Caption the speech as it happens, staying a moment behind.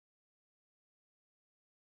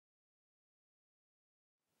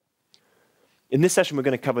In this session, we're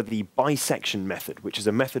going to cover the bisection method, which is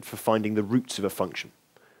a method for finding the roots of a function.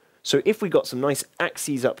 So if we got some nice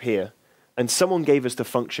axes up here, and someone gave us the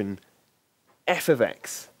function f of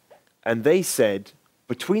x, and they said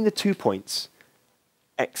between the 2 points,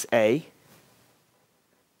 xa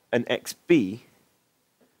and xb,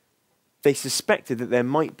 they suspected that there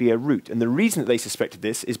might be a root. And the reason that they suspected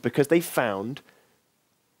this is because they found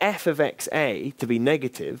f of xa to be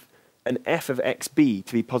negative and f of xb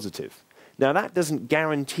to be positive. Now, that doesn't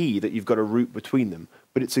guarantee that you've got a root between them,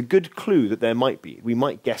 but it's a good clue that there might be. We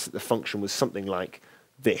might guess that the function was something like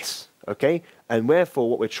this, okay? And therefore,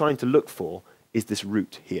 what we're trying to look for is this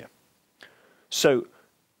root here. So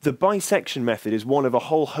the bisection method is one of a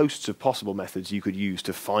whole host of possible methods you could use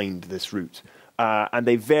to find this root, and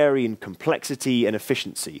they vary in complexity and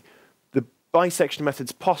efficiency. The bisection method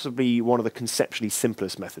is possibly one of the conceptually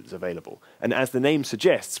simplest methods available, and as the name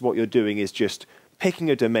suggests, what you're doing is just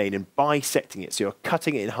picking a domain and bisecting it, so you're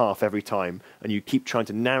cutting it in half every time, and you keep trying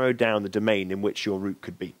to narrow down the domain in which your root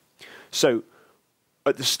could be. So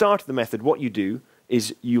at the start of the method, what you do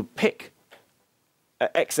is you pick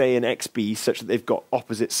xa and xb such that they've got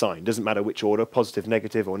opposite sign, doesn't matter which order, positive,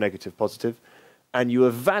 negative, or negative, positive, and you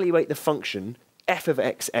evaluate the function f of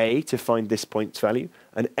xa to find this point's value,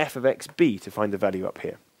 and f of xb to find the value up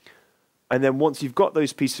here. And then once you've got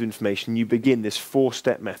those pieces of information, you begin this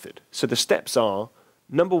 4-step method. So the steps are,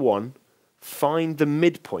 number 1, find the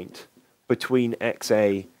midpoint between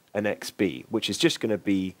xa and xb, which is just going to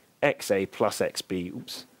be xa plus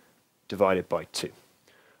xb, divided by 2.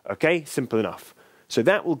 Okay, simple enough. So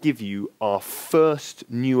that will give you our first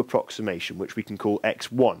new approximation, which we can call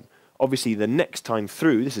x1. Obviously, the next time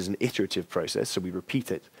through, this is an iterative process, so we repeat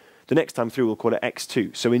it. The next time through, we'll call it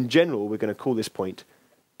x2. So in general, we're going to call this point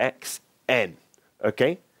xn.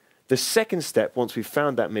 Okay? The second step, once we've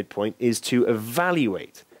found that midpoint, is to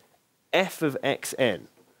evaluate f of xn.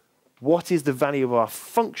 What is the value of our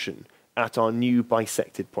function at our new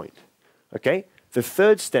bisected point? Okay? The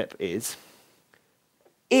third step is,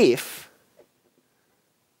 if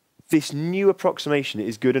this new approximation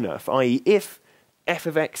is good enough, i.e. if f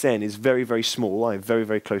of xn is very, very small, i.e. very,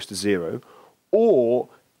 very close to 0, or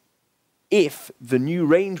if the new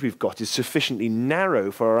range we've got is sufficiently narrow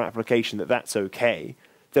for our application that that's okay,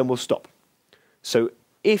 then we'll stop. So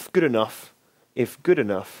if good enough,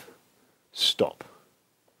 stop.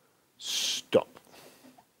 Stop.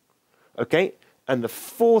 Okay? And the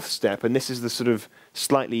fourth step, and this is the sort of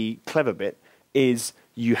slightly clever bit, is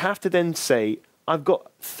you have to then say, I've got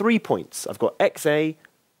 3 points. I've got xa,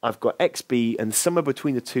 I've got xb, and somewhere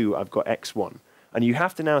between the two, I've got x1. And you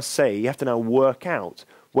have to now say, you have to now work out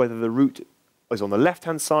whether the root is on the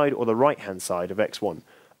left-hand side or the right-hand side of x1.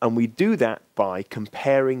 And we do that by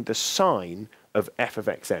comparing the sign of f of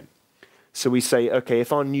xn. So we say, okay,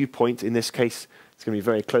 if our new point, in this case, it's going to be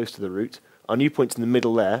very close to the root, our new point's in the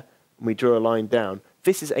middle there, and we draw a line down,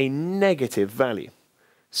 this is a negative value.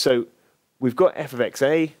 So we've got f of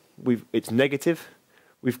xa, it's negative,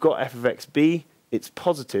 we've got f of xb, it's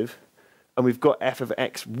positive, and we've got f of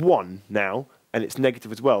x1 now, and it's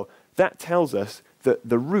negative as well. That tells us that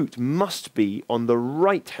the root must be on the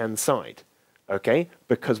right-hand side, okay?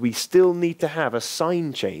 Because we still need to have a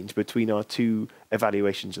sign change between our two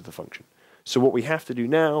evaluations of the function. So what we have to do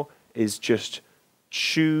now is just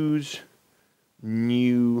choose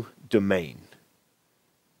new domain,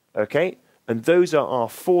 okay? And those are our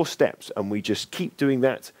 4 steps, and we just keep doing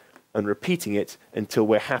that and repeating it until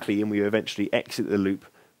we're happy and we eventually exit the loop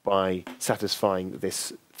by satisfying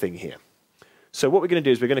this thing here. So what we're going to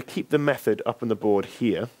do is we're going to keep the method up on the board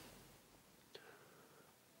here,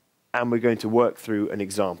 and we're going to work through an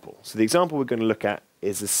example. So the example we're going to look at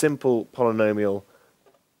is a simple polynomial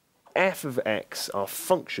f of x, our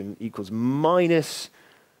function, equals minus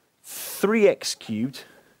 3x cubed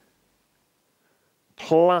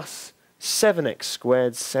plus 7x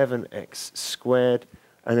squared,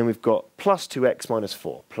 and then we've got plus 2x minus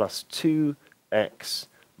 4, plus 2x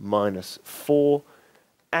minus 4,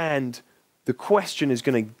 and the question is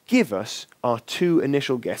going to give us our 2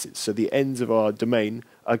 initial guesses. So the ends of our domain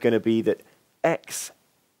are going to be that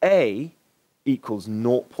xa equals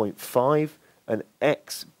 0.5 and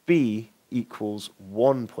xb equals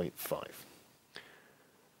 1.5.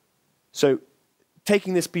 So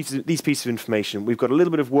taking these pieces of information, we've got a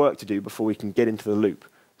little bit of work to do before we can get into the loop.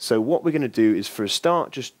 So what we're going to do is, for a start,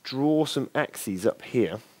 just draw some axes up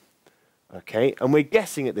here. Okay, and we're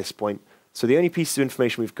guessing at this point. So the only piece of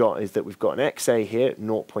information we've got is that we've got an xa here at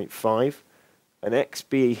 0.5, an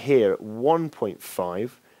xb here at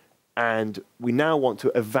 1.5, and we now want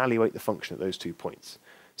to evaluate the function at those 2 points.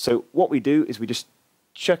 So what we do is we just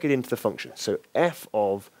chuck it into the function. So f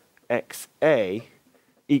of xa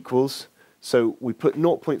equals, so we put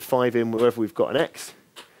 0.5 in wherever we've got an x,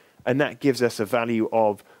 and that gives us a value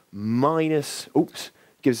of minus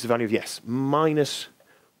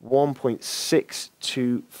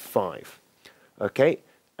 1.625. Okay,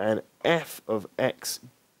 and f of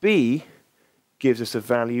xb gives us a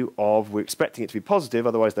value of, we're expecting it to be positive,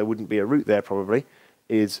 otherwise there wouldn't be a root there probably,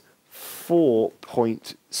 is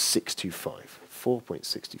 4.625.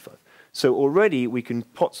 4.625. So already we can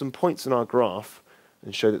put some points in our graph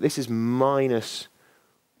and show that this is minus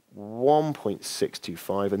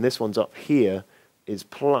 1.625, and this one's up here is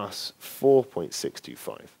plus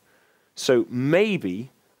 4.625. So maybe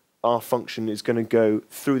our function is going to go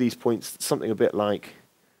through these points something a bit like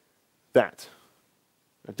that.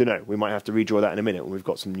 I don't know, we might have to redraw that in a minute when we've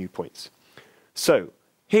got some new points. So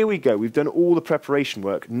here we go, we've done all the preparation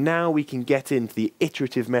work. Now we can get into the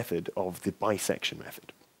iterative method of the bisection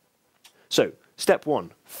method. So step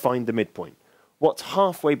 1, find the midpoint. What's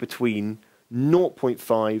halfway between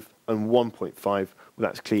 0.5 and 1.5? Well,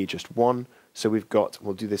 that's clearly just 1. So we've got,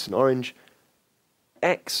 we'll do this in orange,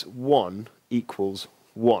 x1 equals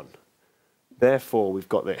 1. Therefore, we've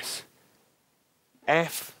got this.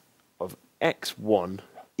 F of x1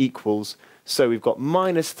 equals, so we've got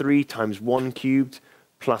minus 3 times 1 cubed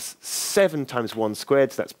plus 7 times 1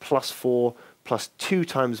 squared, so that's plus 4, plus 2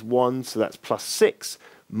 times 1, so that's plus 6,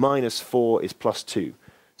 minus 4 is plus 2.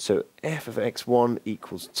 So f of x1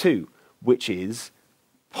 equals 2, which is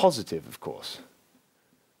positive, of course.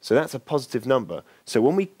 So that's a positive number. So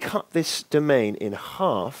when we cut this domain in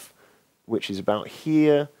half, which is about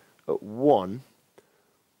here at 1,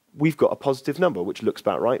 we've got a positive number, which looks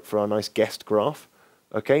about right for our nice guessed graph.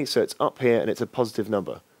 Okay, so it's up here and it's a positive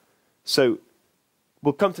number. So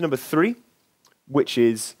we'll come to number 3, which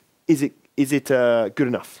is it good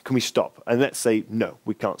enough? Can we stop? And let's say, no,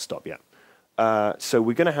 we can't stop yet. So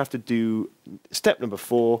we're going to have to do step number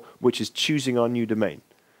 4, which is choosing our new domain.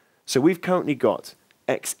 So we've currently got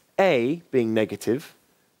xa being negative,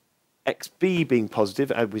 xb being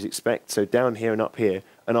positive, as we expect, so down here and up here,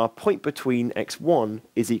 and our point between x1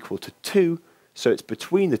 is equal to 2, so it's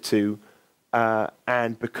between the two,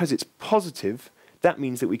 and because it's positive, that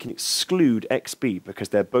means that we can exclude xb because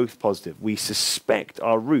they're both positive. We suspect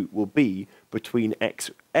our root will be between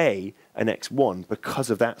xa and x1 because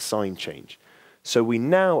of that sign change. So we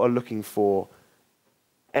now are looking for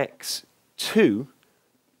x2,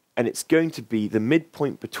 and it's going to be the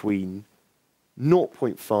midpoint between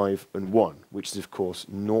 0.5 and 1, which is, of course,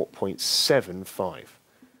 0.75.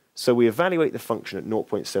 So we evaluate the function at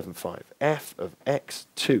 0.75. F of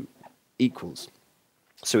x2 equals.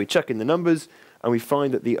 So we chuck in the numbers, and we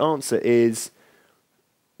find that the answer is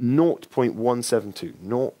 0.172.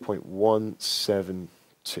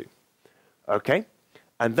 0.172. Okay?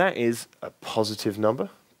 And that is a positive number,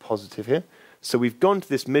 positive here. So we've gone to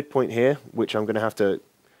this midpoint here, which I'm going to have to,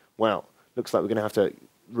 well, looks like we're going to have to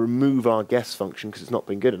remove our guess function because it's not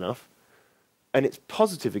been good enough. And it's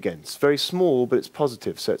positive again. It's very small, but it's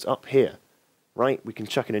positive, so it's up here, right? We can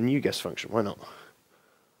chuck in a new guess function. Why not?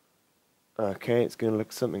 Okay, it's going to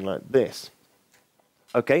look something like this.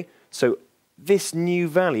 Okay, so this new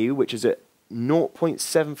value, which is at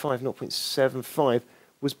 0.75, 0.75,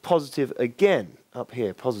 was positive again, up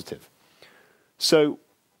here, positive. So,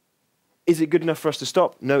 is it good enough for us to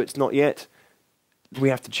stop? No, it's not yet. We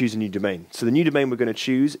have to choose a new domain. So the new domain we're going to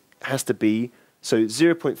choose has to be, so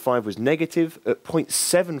 0.5 was negative, at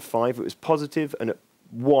 0.75 it was positive, and at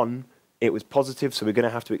 1 it was positive, so we're going to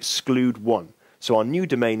have to exclude 1. So our new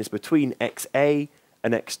domain is between xa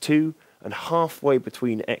and x2, and halfway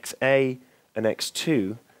between xa and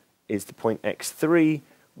x2 is the point x3,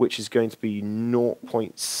 which is going to be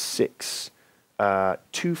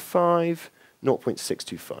 0.625,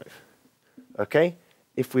 0.625. Okay?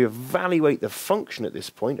 If we evaluate the function at this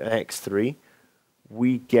point, at x3,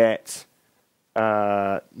 we get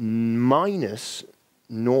minus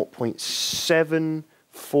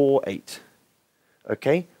 0.748,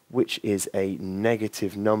 okay, which is a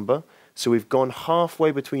negative number. So we've gone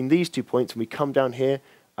halfway between these 2 points, and we come down here,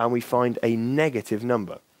 and we find a negative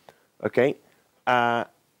number, okay?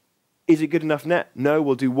 Is it good enough net? No,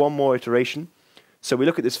 we'll do one more iteration. So we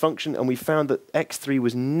look at this function, and we found that x3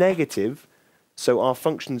 was negative, so our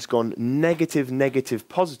function's gone negative, negative,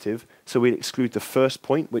 positive, so we'll exclude the first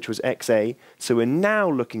point, which was xa. So we're now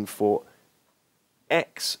looking for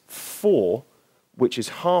x4, which is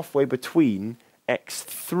halfway between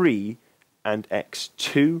x3 and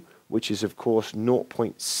x2, which is, of course,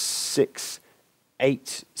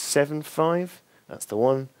 0.6875. That's the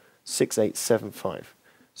one, 6875.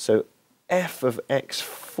 So f of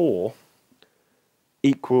x4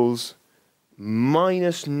 equals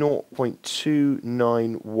minus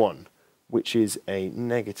 0.291, which is a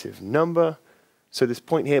negative number. So this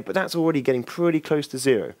point here, but that's already getting pretty close to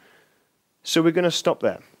 0. So we're going to stop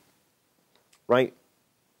there, right?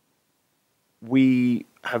 We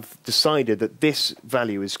have decided that this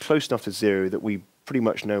value is close enough to 0 that we pretty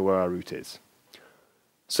much know where our root is.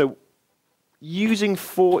 So using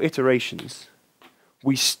 4 iterations,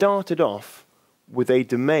 we started off with a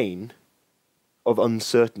domain of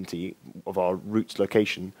uncertainty of our root's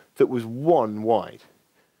location that was 1 wide.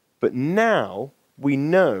 But now we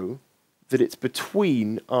know that it's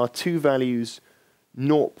between our two values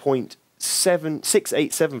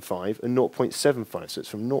 0.6875 and 0.75. So it's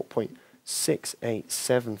from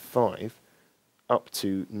 0.6875 up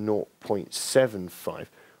to 0.75,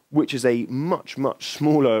 which is a much, much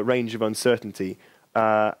smaller range of uncertainty.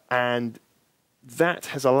 And that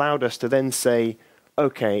has allowed us to then say,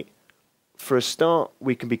 okay, for a start,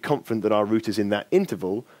 we can be confident that our root is in that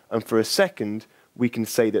interval. And for a second, we can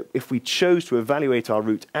say that if we chose to evaluate our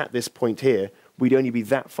root at this point here, we'd only be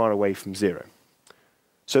that far away from 0.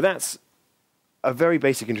 So that's a very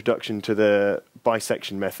basic introduction to the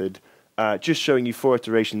bisection method, just showing you 4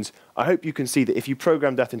 iterations. I hope you can see that if you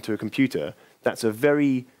program that into a computer, that's a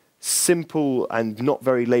very simple and not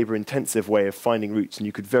very labor-intensive way of finding roots, and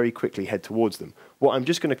you could very quickly head towards them. What I'm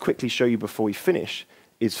just going to quickly show you before we finish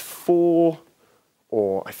is 4,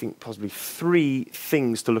 or I think possibly 3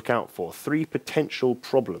 things to look out for, 3 potential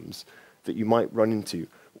problems that you might run into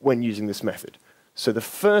when using this method. So the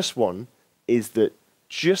first one is that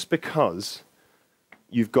just because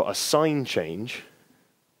you've got a sign change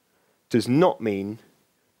does not mean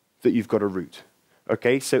that you've got a root.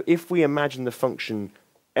 Okay, so if we imagine the function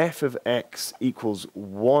f of x equals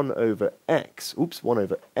 1 over x,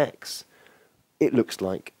 it looks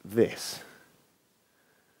like this.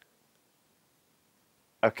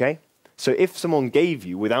 Okay, so if someone gave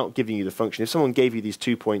you, without giving you the function, if someone gave you these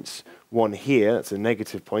 2 points, one here, that's a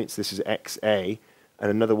negative point, so this is xa,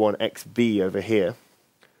 and another one xb over here,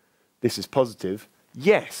 this is positive,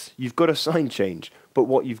 yes, you've got a sign change, but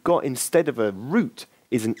what you've got instead of a root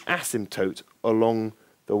is an asymptote along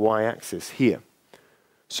the y-axis here.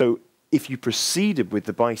 So if you proceeded with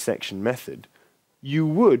the bisection method, you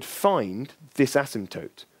would find this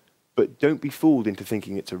asymptote, but don't be fooled into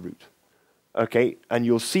thinking it's a root. Okay, and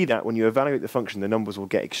you'll see that when you evaluate the function, the numbers will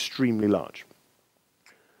get extremely large.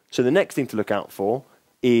 So the next thing to look out for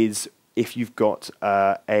is if you've got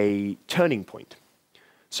a turning point.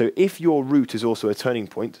 So if your root is also a turning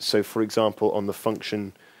point, so for example on the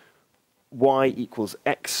function y equals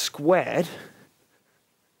x squared,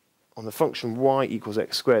 so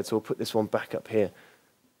we'll put this one back up here.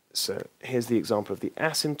 So here's the example of the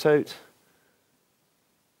asymptote.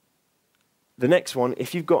 The next one,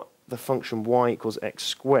 if you've got the function y equals x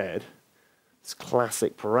squared, it's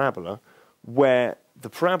classic parabola, where the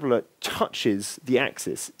parabola touches the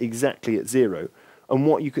axis exactly at 0. And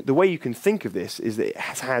the way you can think of this is that it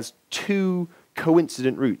has 2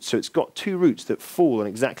 coincident roots. So it's got 2 roots that fall on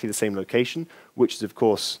exactly the same location, which is, of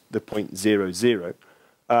course, the point 0, 0.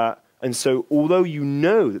 And so although you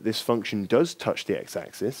know that this function does touch the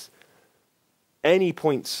x-axis, any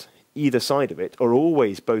points either side of it are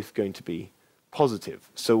always both going to be positive.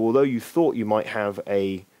 So although you thought you might have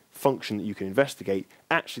a function that you can investigate,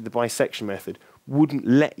 actually the bisection method wouldn't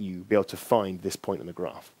let you be able to find this point on the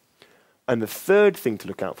graph. And the third thing to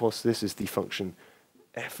look out for, so this is the function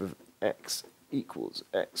f of x equals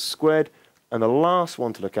x squared, and the last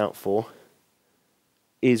one to look out for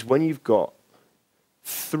is when you've got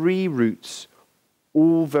 3 roots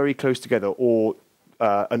all very close together, or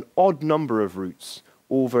an odd number of roots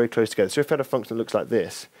all very close together. So if I had a function that looks like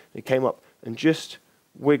this, it came up and just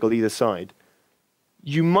wiggle either side,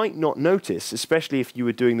 you might not notice, especially if you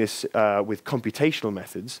were doing this with computational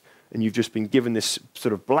methods, and you've just been given this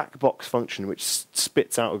sort of black box function which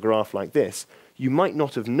spits out a graph like this, you might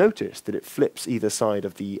not have noticed that it flips either side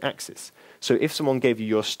of the axis. So if someone gave you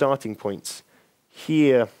your starting points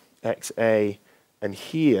here, xa, and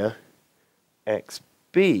here,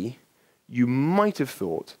 xb, you might have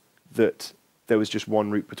thought that there was just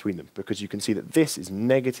one root between them, because you can see that this is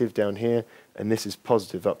negative down here and this is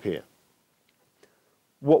positive up here.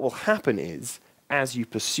 What will happen is, as you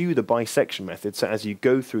pursue the bisection method, so as you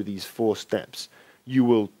go through these 4 steps, you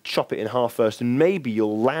will chop it in half first, and maybe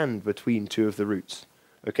you'll land between 2 of the roots.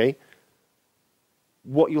 Okay?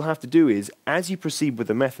 What you'll have to do is, as you proceed with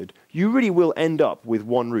the method, you really will end up with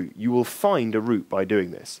one root. You will find a root by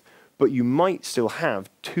doing this. But you might still have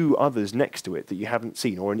 2 others next to it that you haven't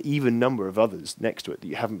seen, or an even number of others next to it that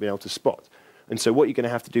you haven't been able to spot. And so what you're going to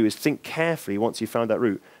have to do is think carefully once you've found that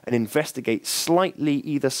root and investigate slightly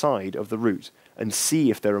either side of the root and see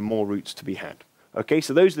if there are more roots to be had. Okay,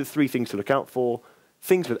 so those are the three things to look out for.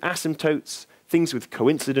 Things with asymptotes, things with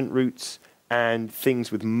coincident roots, and things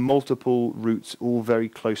with multiple roots all very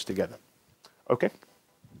close together. Okay?